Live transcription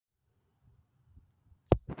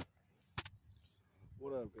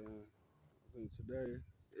up, gang? I think today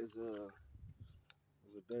is a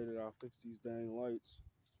day that I fix these dang lights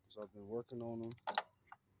because I've been working on them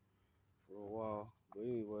for a while. But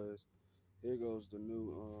anyways, here goes the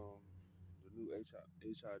new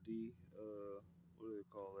HID. What do they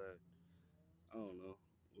call that? I don't know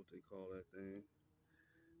what they call that thing.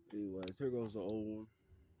 Anyways, here goes the old one,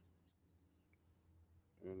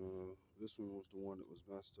 and this one was the one that was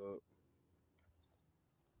messed up.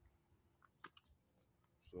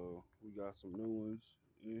 So we got some new ones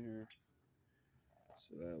in here,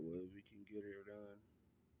 so that way we can get her done.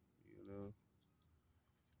 You know.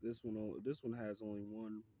 This one has only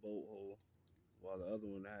one bolt hole, while the other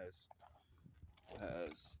one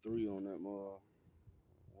has three on that mall.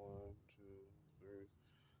 One, two, three.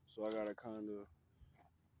 So I gotta kinda,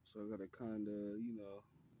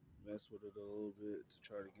 mess with it a little bit to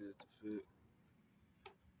try to get it to fit.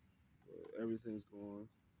 But everything's going.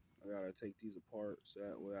 I gotta take these apart so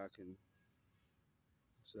that way I can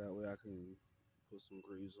put some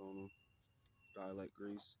grease on them, dialect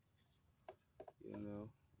grease. You know,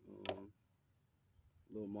 um,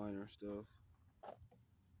 little minor stuff.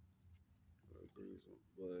 Grease 'em.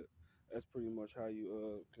 But that's pretty much how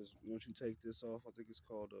you because once you take this off, I think it's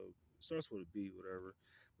called it starts with a B, whatever.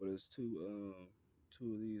 But it's two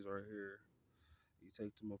of these right here. You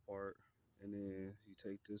take them apart, and then you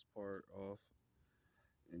take this part off,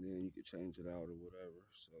 and then you can change it out or whatever.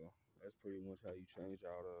 So that's pretty much how you change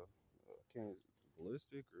out a can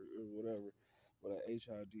ballistic or whatever. But a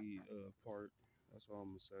HID part, that's all I'm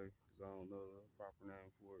gonna say because I don't know the proper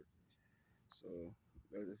name for it. So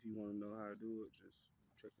if you want to know how to do it, just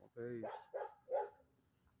check my page,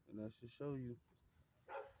 and that should show you.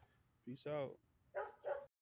 Peace out.